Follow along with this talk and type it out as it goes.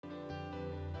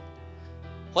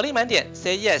活力满点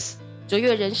Say Yes， 卓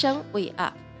越人生 We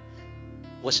Up，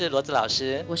 我是罗子老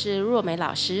师，我是若梅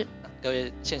老师。各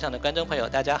位线上的观众朋友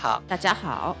大家好。大家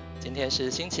好。今天是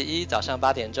星期一早上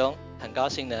8点钟，很高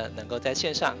兴呢能够在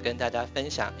线上跟大家分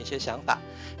享一些想法。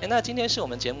那今天是我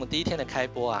们节目第一天的开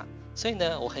播啊，所以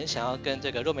呢我很想要跟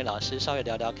这个若梅老师稍微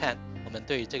聊聊看，我们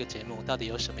对于这个节目到底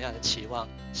有什么样的期望，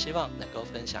希望能够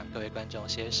分享各位观众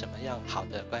些什么样好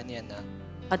的观念呢？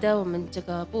好的，我们这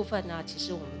个部分呢，其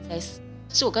实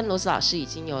我跟罗子老师已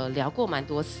经有聊过蛮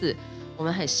多次，我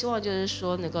们很希望就是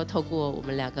说能够透过我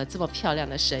们两个这么漂亮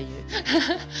的声音，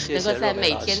能够在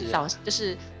每天就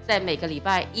是在每个礼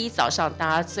拜一早上，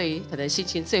大家可能心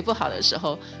情最不好的时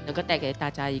候，能够带给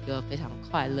大家一个非常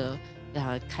快乐、非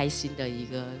常开心的一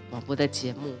个广播的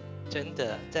节目。真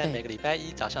的，在每个礼拜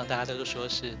一早上，大家都说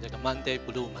是这个 Monday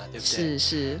Blue 嘛，对不对？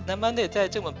是。那 Monday 在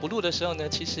这么 Blue 的时候呢，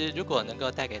其实如果能够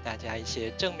带给大家一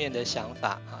些正面的想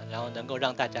法啊，然后能够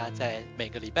让大家在每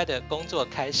个礼拜的工作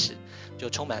开始就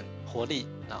充满活力，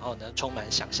然后呢充满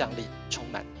想象力，充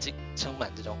满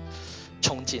这种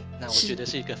冲劲，那我觉得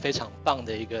是一个非常棒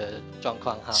的一个状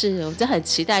况哈。是，我们就很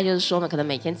期待，就是说呢，可能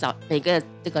每个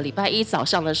这个礼拜一早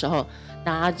上的时候，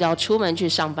大家只要出门去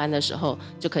上班的时候，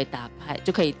就可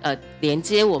以连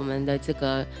接我们的这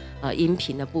个音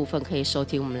频的部分，可以收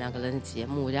听我们两个人的节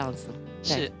目这样子。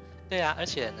是，对啊，而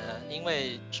且呢，因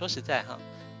为说实在哈，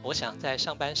我想在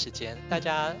上班时间，大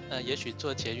家也许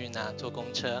坐捷运啊，坐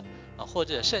公车啊，或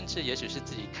者甚至也许是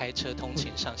自己开车通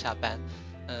勤上下班，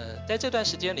在这段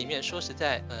时间里面，说实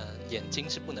在，眼睛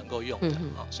是不能够用的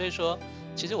啊，所以说，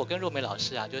其实我跟若梅老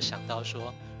师啊，就想到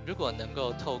说，如果能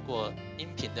够透过音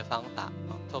频的方法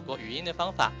啊，透过语音的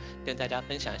方法，跟大家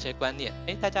分享一些观念，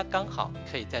大家刚好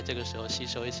可以在这个时候吸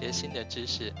收一些新的知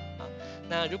识啊。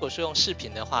那如果是用视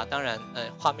频的话，当然，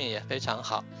画面也非常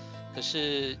好，可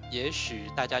是也许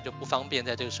大家就不方便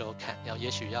在这个时候看，也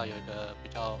许要有一个比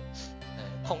较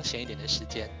空闲一点的时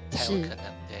间才有可能。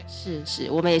对，是，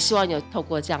我们也希望有透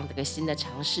过这样的一个新的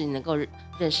尝试，能够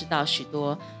认识到许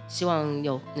多希望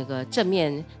有那个正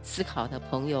面思考的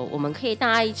朋友，我们可以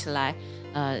大家一起来，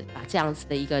把这样子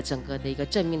的一个整个的一个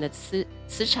正面的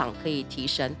磁场可以提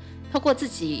升，透过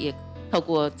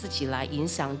自己来影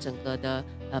响整个的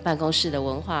办公室的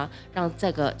文化，让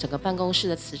这个整个办公室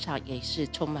的磁场也是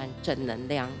充满正能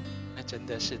量。那真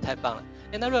的是太棒了。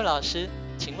那若老师，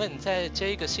请问你在这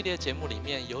一个系列节目里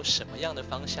面有什么样的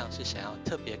方向是想要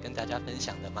特别跟大家分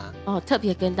享的吗？特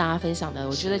别跟大家分享的，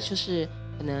我觉得就是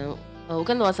可能我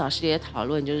跟罗老师也讨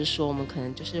论，就是说我们可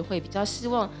能就是会比较希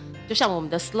望，就像我们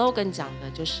的 slogan 讲的，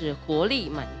就是活力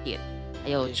满点，还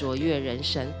有卓越人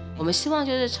生。我们希望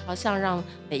就是朝向让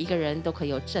每一个人都可以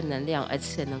有正能量，而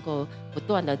且能够不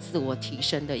断的自我提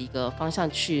升的一个方向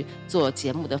去做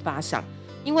节目的发想。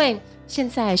因为现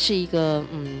在是一个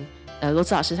罗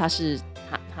子老师他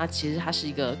其实他是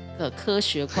一个科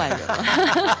学怪人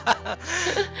嘛，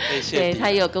对，他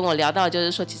也有跟我聊到，就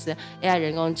是说其实 AI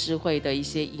人工智慧的一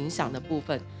些影响的部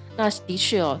分。那的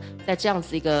确在这样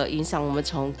子一个影响，我们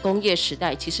从工业时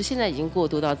代，其实现在已经过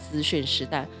渡到资讯时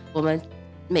代，我们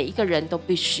每一个人都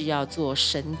必须要做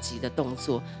升级的动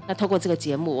作。那透过这个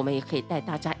节目，我们也可以带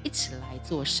大家一起来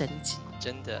做升级。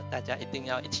真的，大家一定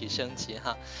要一起升级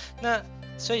哈。那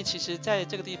所以其实在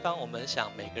这个地方，我们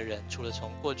想每个人除了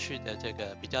从过去的这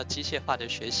个比较机械化的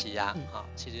学习呀，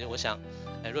其实我想，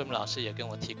瑞木老师也跟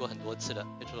我提过很多次了，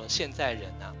就说现在人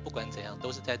啊，不管怎样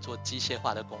都是在做机械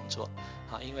化的工作，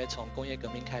因为从工业革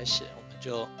命开始，我们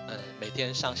就每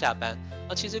天上下班，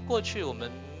其实过去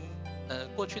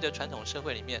过去的传统社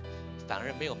会里面，反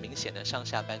而没有明显的上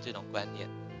下班这种观念。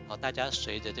大家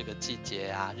随着这个季节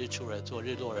啊，日出而作，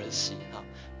日落而息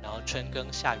然后春耕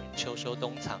夏耘，秋收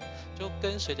冬藏，就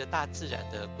跟随着大自然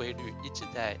的规律一直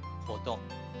在活动。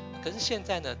可是现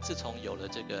在呢，自从有了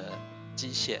这个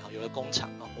机械有了工厂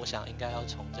我想应该要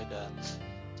从这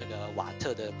个瓦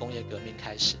特的工业革命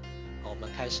开始，我们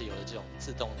开始有了这种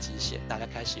自动机械，大家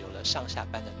开始有了上下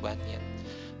班的观念。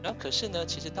然后可是呢，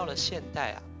其实到了现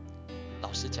代啊，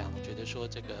老实讲，我觉得说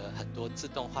这个很多自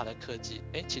动化的科技，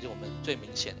其实我们最明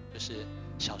显的就是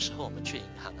小时候我们去银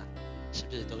行啊，是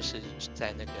不是都是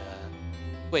在那个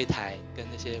柜台跟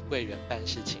那些柜员办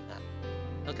事情啊？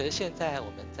可是现在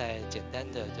我们在简单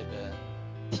的这个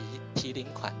提领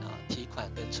款提款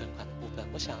跟存款的部分，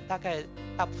我想大概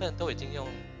大部分都已经用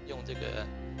这个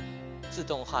自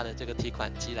动化的这个提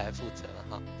款机来负责了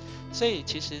哈。所以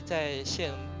其实在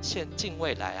近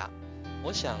未来啊，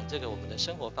我想这个我们的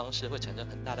生活方式会产生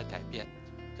很大的改变。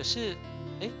可是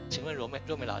请问若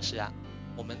梅老师啊，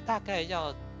我们大概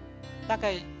要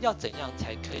怎样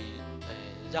才可以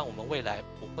让我们未来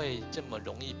不会这么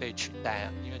容易被取代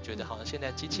啊？因为觉得好像现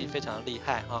在机器非常厉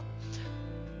害哈。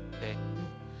对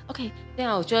，OK， OK，对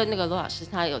啊，我觉得那个罗老师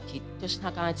他有提，就是他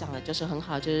刚才讲的，就是很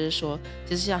好，就是说，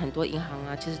其实像很多银行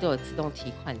啊，其实都有自动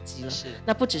提款机了。是，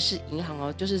那不只是银行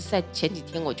哦，就是在前几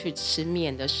天我去吃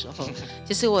面的时候，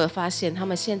其实我有发现，他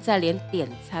们现在连点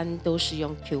餐都是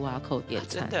用 QR code 点啊，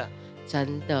真餐，的，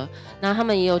真的。那他OK，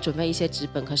们也有准备一些纸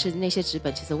本，可是那些纸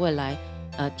本其实未来。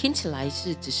听起来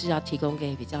是只是要提供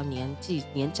给比较年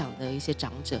长的一些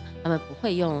长者，他们不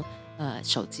会用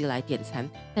手机来点餐，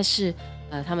但是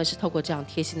他们是透过这样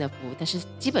贴心的服务，但是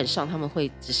基本上他们会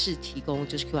只是提供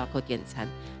就是 QR code 点餐，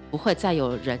不会再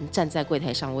有人站在柜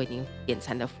台上为您点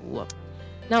餐的服务。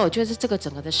那我觉得这个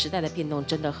整个的时代的变动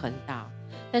真的很大，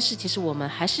但是其实我们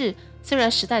还是虽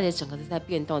然时代的整个在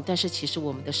变动，但是其实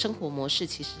我们的生活模式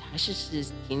其实还是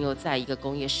停留在一个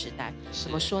工业时代。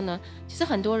怎么是，说呢？其实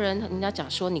很多人家讲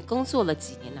说你工作了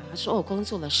几年啊？他说我工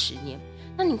作了10年。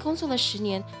那你工作了10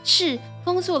年，是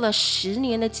工作了10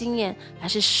年的经验，还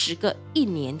是1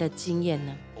年的经验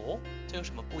呢？哦，这有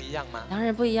什么不一样吗？当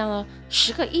然不一样了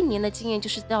，1年的经验就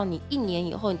是到你1年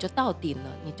以后你就到顶了，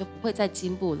你就不会再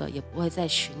进步了，也不会再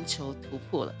寻求突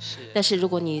破了。是，但是如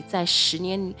果你在10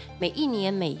年，每一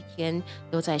年每一天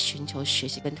都在寻求学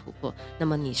习跟突破，那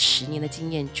么你10年的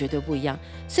经验绝对不一样。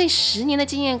所以10年的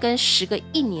经验跟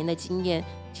1年的经验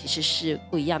其实是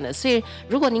不一样的。所以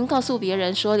如果您告诉别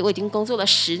人说我已经工作了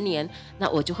10年，那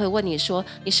我就会问你说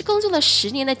你是工作了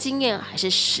10年的经验，还是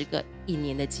1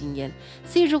年的经验？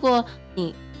所以如果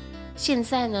你现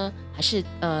在呢，还是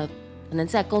可能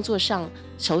在工作上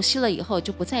熟悉了以后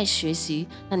就不再学习，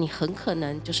那你很可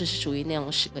能就是属于那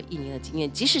种1年的经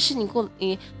验。即使是你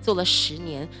做了10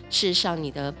年，事实上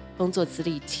你的工作资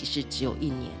历其实只有1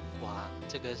年。哇，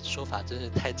这个说法真是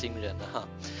太惊人了哈！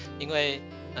因为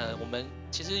我们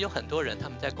其实有很多人他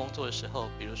们在工作的时候，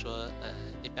比如说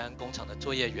一般工厂的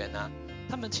作业员啊，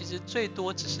他们其实最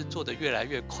多只是做得越来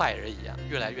越快而已啊，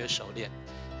越来越熟练。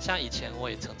像以前我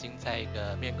也曾经在一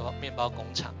个面包工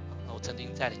厂，我曾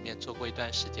经在里面做过一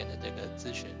段时间的这个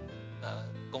咨询，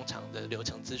工厂的流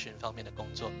程咨询方面的工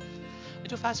作，我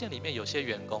就发现里面有些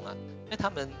员工啊，那他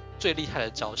们最厉害的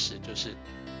招式就是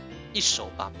一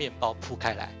手把面包铺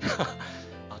开来，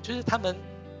啊，就是他们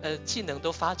技能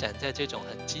都发展在这种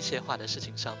很机械化的事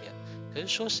情上面。可是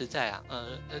说实在啊，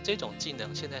这种技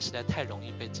能现在实在太容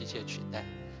易被机械取代。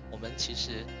我们其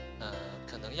实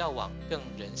可能要往更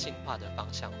人性化的方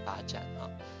向发展啊。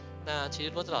那其实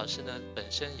罗子老师呢，本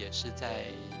身也是在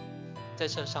这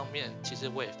上面，其实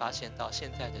我也发现到现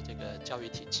在的这个教育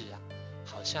体制啊，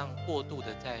好像过度的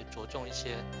在着重一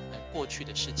些过去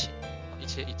的事情，一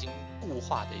些已经固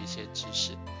化的一些知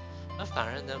识，那反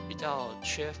而呢比较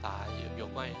缺乏有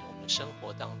关于我们生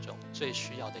活当中最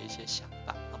需要的一些想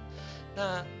法啊。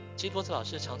那其实罗子老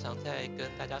师常常在跟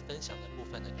大家分享的部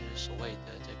分呢，就是所谓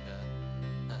的这个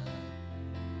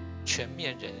全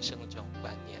面人生的这种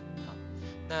观念啊。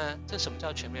那这什么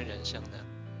叫全面人生呢？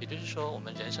也就是说，我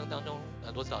们人生当中，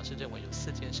罗子老师认为有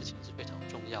4件事情是非常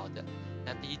重要的。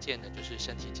那第一件呢，就是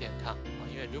身体健康啊，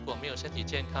因为如果没有身体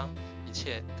健康，一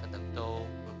切可能都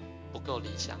不够理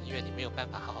想，因为你没有办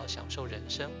法好好享受人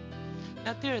生。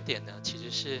那第二点呢，其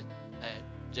实是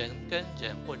人跟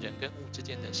人或人跟物之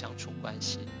间的相处关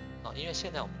系啊，因为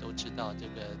现在我们都知道这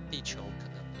个地球可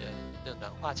能的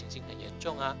暖化情形很严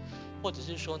重啊，或者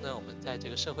是说呢，我们在这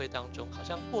个社会当中好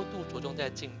像过度着重在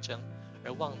竞争，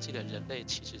而忘记了人类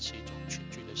其实是一种群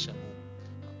居的生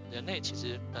物。人类其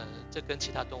实这跟其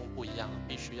他动物不一样，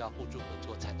必须要互助合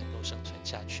作才能够生存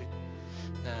下去。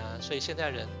那所以现在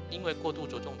人因为过度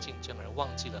着重竞争而忘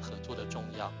记了合作的重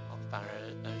要，反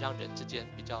而让人之间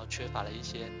比较缺乏了一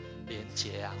些连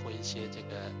结啊，或一些这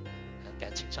个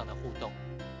感情上的互动。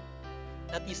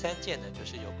那第3件呢，就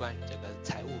是有关于这个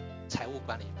财务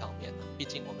管理方面的，毕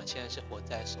竟我们现在是活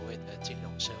在所谓的金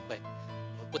融社会，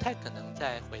我们不太可能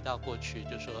再回到过去，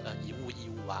就说以物易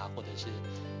物啊，或者是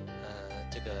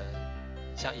这个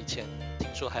像以前听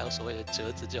说还有所谓的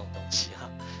折子这种东西哈，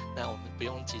那我们不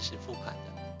用及时付款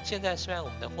的。现在虽然我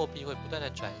们的货币会不断的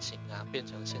转型啊，变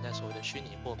成现在所谓的虚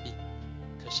拟货币，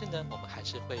可是呢，我们还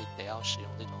是会得要使用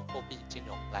这种货币金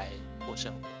融来过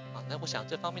生活啊。那我想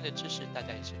这方面的知识大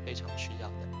家也是非常需要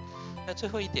的。那最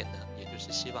后一点呢，也就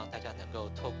是希望大家能够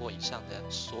透过以上的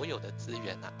所有的资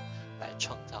源啊，来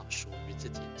创造属于自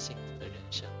己幸福的人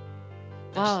生。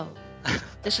但是，哇哦，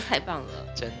真是太棒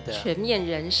了！真的全面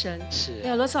人生。是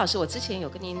对啊，罗斯老师，我之前有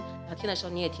跟您聊天的时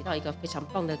候，你也提到一个非常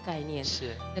棒的概念，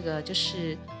是那个就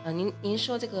是您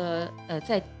说这个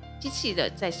在机器的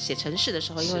在写程式的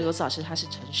时候，因为是罗斯老师他是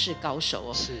程式高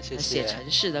手哦，是，谢写谢，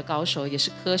程式的高手，也是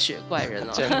科学怪人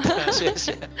哦，真的谢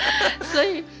谢。所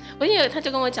以因为他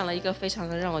就跟我讲了一个非常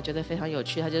让我觉得非常有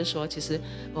趣，他就是说，其实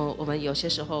我们有些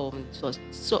时候我们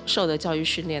所受的教育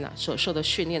训练啊，所受的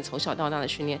训练，从小到大的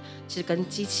训练，其实跟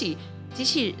机器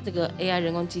这个 AI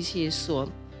人工机器所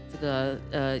这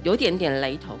个有点点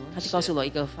雷同。他就告诉我一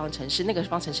个方程式，那个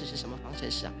方程式是什么方程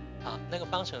式啊？那个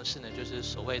方程式呢，就是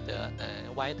所谓的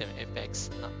y 等于 fx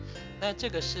那这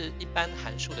个是一般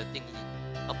函数的定义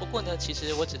不过呢，其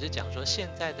实我只是讲说，现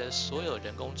在的所有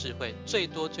人工智慧最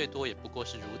多也不过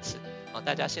是如此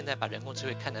大家现在把人工智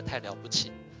慧看得太了不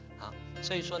起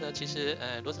所以说呢，其实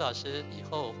罗子老师以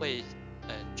后会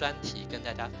专题跟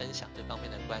大家分享这方面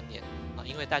的观念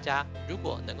因为大家如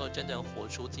果能够真正活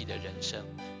出自己的人生，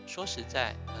说实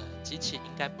在机器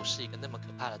应该不是一个那么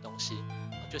可怕的东西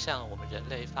就像我们人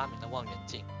类发明了望远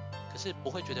镜，可是不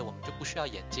会觉得我们就不需要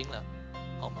眼睛了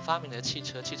我们发明了汽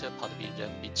车，汽车跑得比人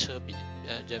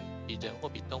比人或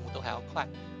比动物都还要快，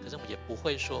可是我们也不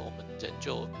会说我们人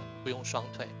就不用双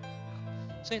腿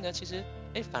所以呢，其实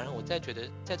反而我觉得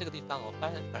在这个地方，我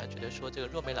反而觉得说，这个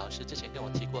若梅老师之前跟我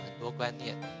提过很多观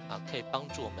念可以帮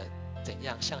助我们怎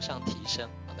样向上提升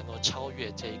能够超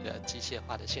越这个机械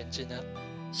化的限制呢？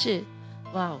是，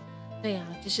哇哦，对啊，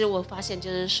其实我发现就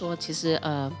是说，其实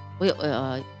我有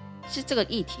是这个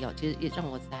议题其实也让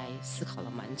我在思考了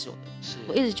蛮久的。是，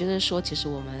我一直觉得说，其实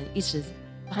我们一直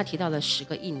他提到了10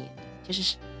个亿年，就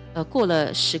是过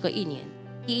了10个亿年，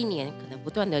第一年可能不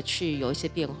断的去有一些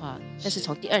变化，但是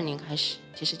从第2年开始，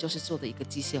其实就是做的一个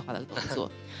机械化的动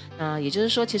作。那也就是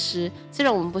说，其实虽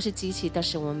然我们不是机器，但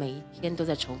是我们每一天都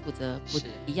在重复着不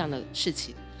一样的事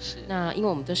情。是，那因为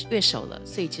我们都是越熟了，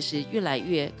所以其实越来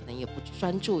越可能也不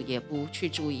专注，也不去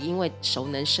注意，因为熟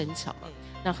能生巧嘛。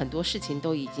那很多事情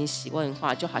都已经习惯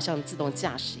化，就好像自动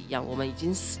驾驶一样，我们已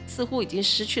经似乎已经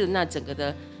失去了那整个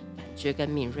的感觉跟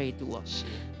敏锐度是，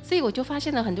所以我就发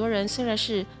现了很多人虽然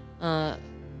是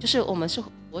就是我们是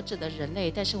活着的人类，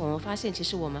但是我们发现其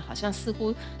实我们好像似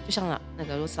乎就像那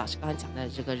个罗斯老师刚才讲的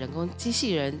这个人工机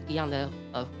器人一样的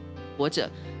活着，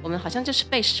我们好像就是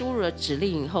被输入了指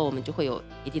令以后，我们就会有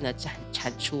一定的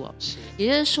产出是，也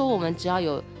就是说，我们只要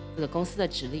有这个公司的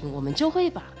指令，我们就会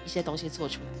把一些东西做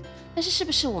出来。但是，是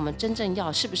不是我们真正要，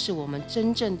是不是我们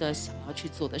真正的想要去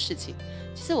做的事情？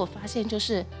其实我发现，就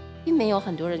是并没有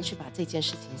很多人去把这件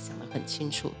事情想得很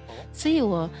清楚。所以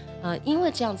我因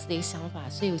为这样子的一个想法，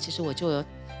所以其实我就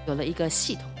有了一个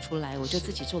系统出来，我就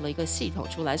自己做了一个系统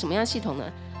出来。什么样的系统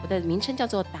呢？我的名称叫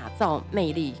做打造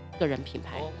魅力个人品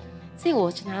牌。所以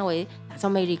我称它为打造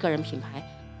魅力个人品牌，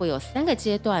会有3个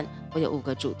阶段，会有5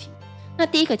个主题。那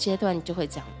第一个阶段就会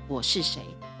讲我是谁，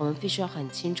我们必须要很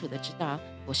清楚的知道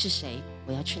我是谁，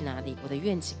我要去哪里，我的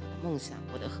愿景、我的梦想、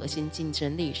我的核心竞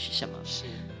争力是什么。是，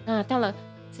那到了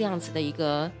这样子的一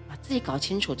个把自己搞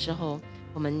清楚之后，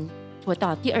我们就会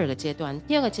到第2个阶段。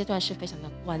第2个阶段是非常的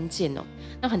关键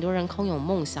那很多人空有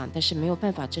梦想，但是没有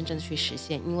办法真正的去实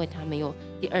现，因为他没有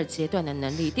第2阶段的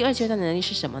能力。第2阶段的能力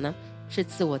是什么呢？是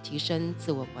自我提升、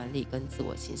自我管理跟自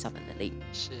我行销的能力。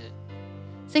是，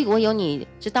所以唯有你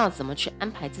知道怎么去安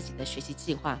排自己的学习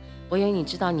计划，唯有你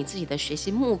知道你自己的学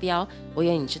习目标，唯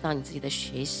有你知道你自己的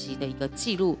学习的一个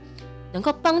记录，能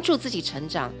够帮助自己成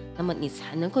长，那么你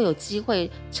才能够有机会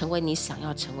成为你想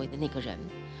要成为的那个人，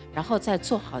然后再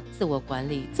做好自我管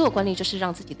理。自我管理就是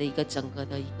让自己的一个整个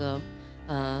的一个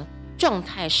状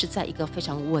态是在一个非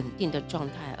常稳定的状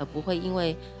态，而不会因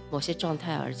为某些状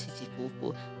态而起起伏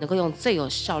伏，能够用最有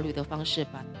效率的方式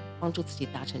帮助自己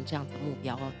达成这样的目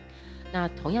标那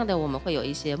同样的，我们会有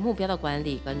一些目标的管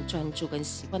理、跟专注、跟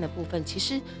习惯的部分，其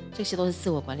实这些都是自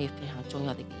我管理非常重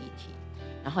要的一个议题。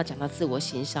然后讲到自我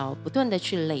行销，不断的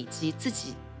去累积自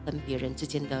己跟别人之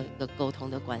间的一个沟通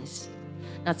的关系。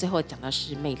那最后讲到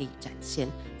是魅力展现，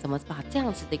怎么把这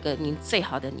样子的一个您最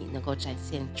好的你能够展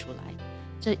现出来。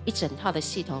这一整套的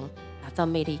系统打造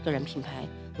魅力个人品牌，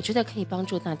我觉得可以帮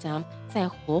助大家在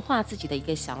活化自己的一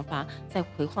个想法，在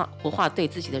活化对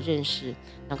自己的认识，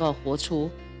能够活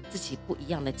出自己不一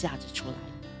样的价值出来。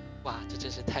哇，这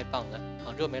真是太棒了！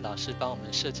若梅老师帮我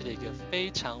们设计了一个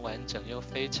非常完整又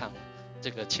非常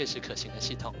这个切实可行的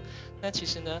系统。那其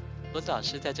实呢，罗子老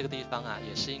师在这个地方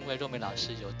也是因为若梅老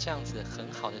师有这样子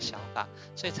很好的想法，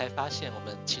所以才发现我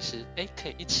们其实可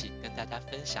以一起跟大家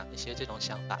分享一些这种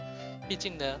想法。毕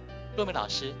竟呢，若梅老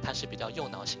师她是比较右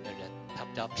脑型的人，她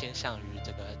比较偏向于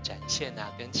这个展现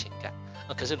跟情感。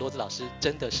可是罗子老师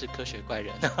真的是科学怪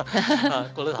人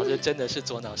罗子老师真的是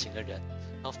左脑型的人。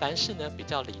凡事呢比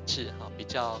较理智比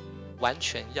较完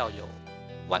全要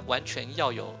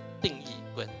有定义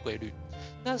跟规律。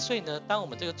那所以呢，当我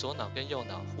们这个左脑跟右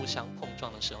脑互相碰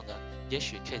撞的时候呢，也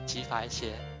许可以激发一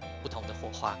些不同的火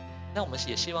花。那我们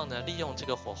也希望呢，利用这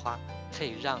个火花，可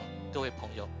以让各位朋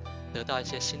友得到一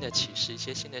些新的启示，一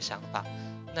些新的想法。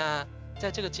那在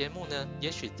这个节目呢，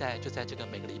也许就在这个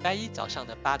每个礼拜一早上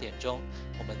的8点钟，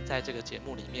我们在这个节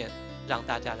目里面，让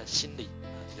大家的心里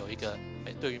有一个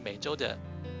对于每周的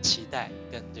期待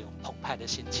跟这种澎湃的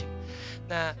心情。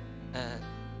那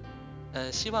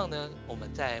希望呢，我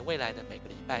们在未来的每个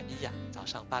礼拜一早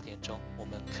上8点钟，我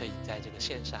们可以在这个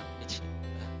线上一起，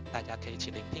大家可以一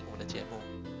起聆听我们的节目。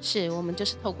是，我们就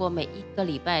是透过每一个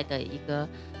礼拜的一个，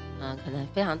可能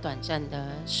非常短暂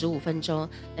的15分钟，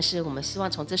但是我们希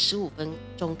望从这15分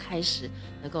钟开始，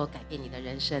能够改变你的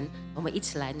人生。我们一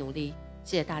起来努力，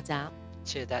谢谢大家。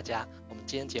谢谢大家，我们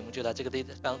今天节目就到这个地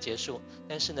方结束。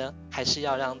但是呢，还是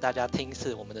要让大家听一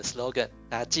次我们的 slogan，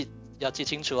 大家要记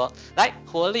清楚哦。来，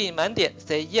活力满点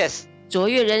 ，Say yes， 卓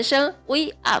越人生 ，We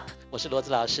up。我是罗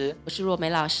子老师，我是若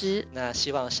梅老师。那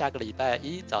希望下个礼拜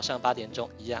一早上8点钟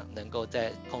一样能够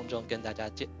在空中跟大家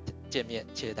见面，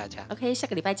谢谢大家。OK， 下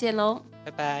个礼拜见喽，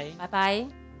拜拜。拜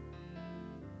拜。